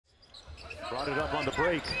Brought it up on the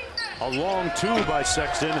break. A long two by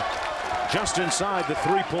Sexton. Just inside the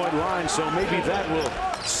three-point line, so maybe that will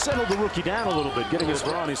settle the rookie down a little bit. Getting his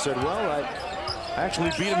draw, and he said, well, I actually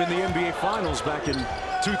beat him in the NBA Finals back in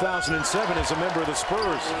 2007 as a member of the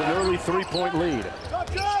Spurs. An early three-point lead.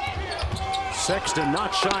 Sexton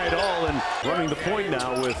not shy at all and running the point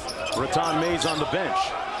now with Raton Mays on the bench.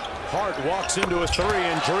 Hart walks into a three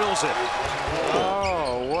and drills it.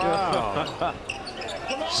 Oh, wow.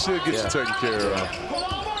 Shit gets you taken care of.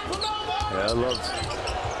 Yeah, I love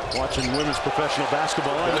watching women's professional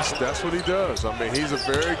basketball. That's what he does. I mean, he's a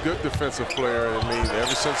very good defensive player. I mean,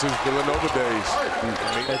 ever since his Villanova days.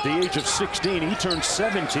 At the age of 16, he turned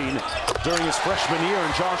 17 during his freshman year,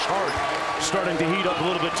 and Josh Hart starting to heat up a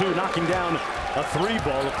little bit too, knocking down a three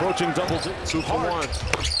ball, approaching double. 2 for 1.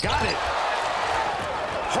 Got it.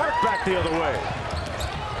 Hart back the other way.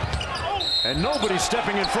 And nobody's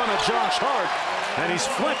stepping in front of Josh Hart, and he's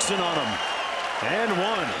flexing on him. And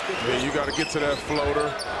one. Yeah, you got to get to that floater.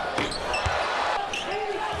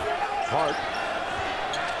 Hart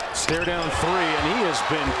stare down three, and he has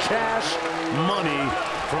been cash money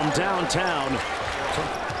from downtown.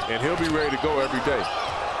 And he'll be ready to go every day.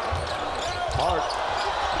 Hart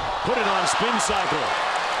put it on spin cycle.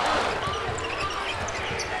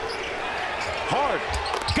 Hart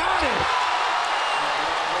got it.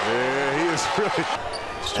 Yeah, he is really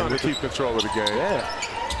trying to keep control of the game. Yeah.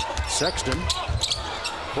 Sexton.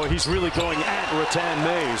 Boy, he's really going at Raton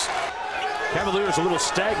Mays. Cavaliers a little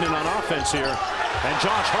stagnant on offense here. And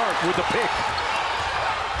Josh Hart with the pick.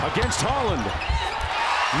 Against Holland.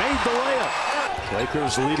 Made the layup.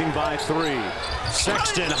 Lakers leading by 3.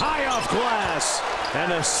 Sexton high off glass.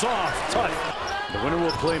 And a soft touch. The winner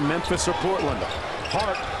will play Memphis or Portland.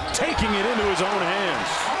 Hart taking it into his own hands.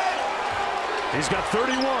 He's got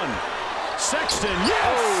 31. Sexton, yes!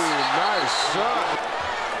 Oh, nice shot.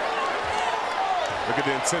 Look at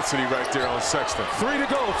the intensity right there on Sexton. 3 to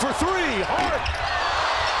go for 3. Hart.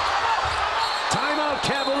 Timeout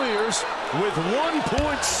Cavaliers with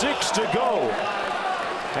 1.6 to go.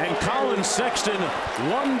 And Collin Sexton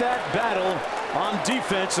won that battle on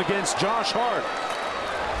defense against Josh Hart.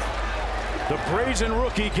 The brazen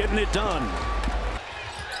rookie getting it done.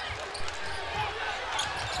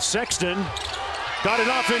 Sexton got it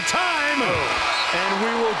off in time, and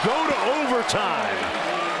we will go to overtime.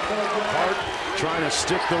 Hart trying to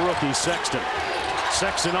stick the rookie, Sexton.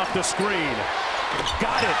 Sexton off the screen.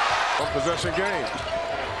 Got it. On possession game.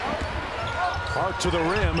 Hart to the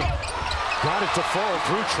rim. Got it to fall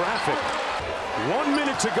through traffic. 1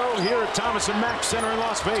 minute to go here at Thomas & Mack Center in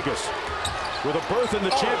Las Vegas. With a berth in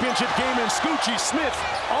the championship game, and Scoochie Smith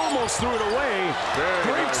almost threw it away.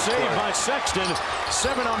 Great nice save play by Sexton.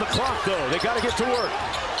 7 on the clock, though. They got to get to work.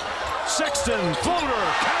 Sexton, floater,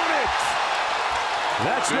 count it.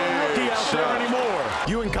 That's no rookie out there anymore.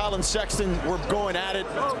 You and Collin Sexton were going at it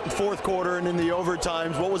fourth quarter and in the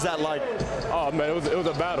overtimes. What was that like? Oh man, it was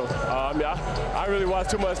a battle. I mean, I really watched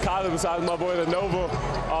too much Collin besides my boy the Nova,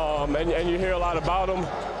 and you hear a lot about him,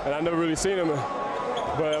 and I never really seen him.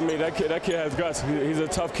 But I mean, that kid has guts. He's a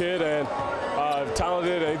tough kid and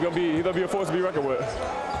talented, and he's gonna be a force to be reckoned with.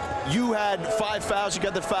 You had 5 fouls. You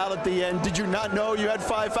got the foul at the end. Did you not know you had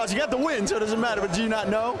 5 fouls? You got the win, so it doesn't matter. But did you not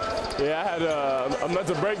know? Yeah, I had a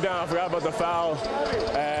mental breakdown. I forgot about the foul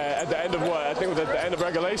at the end of what? I think it was at the end of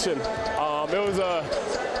regulation. It was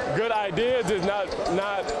a good idea, just not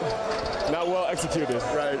well executed.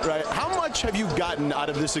 Right. How much have you gotten out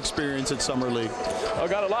of this experience at Summer League? I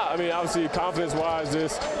got a lot. I mean, obviously, confidence-wise,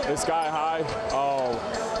 it's sky high.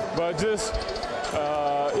 But just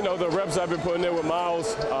you know, the reps I've been putting in with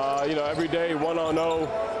Miles, you know, every day,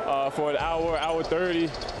 1-on-0 for an hour 30. You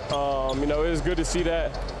know, it's good to see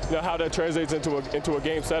that, you know, how that translates into a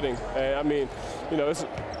game setting. And I mean, you know,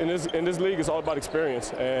 in this league, it's all about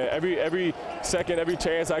experience. And every second, every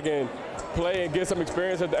chance I can play and get some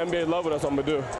experience at the NBA level, that's what I'm gonna do.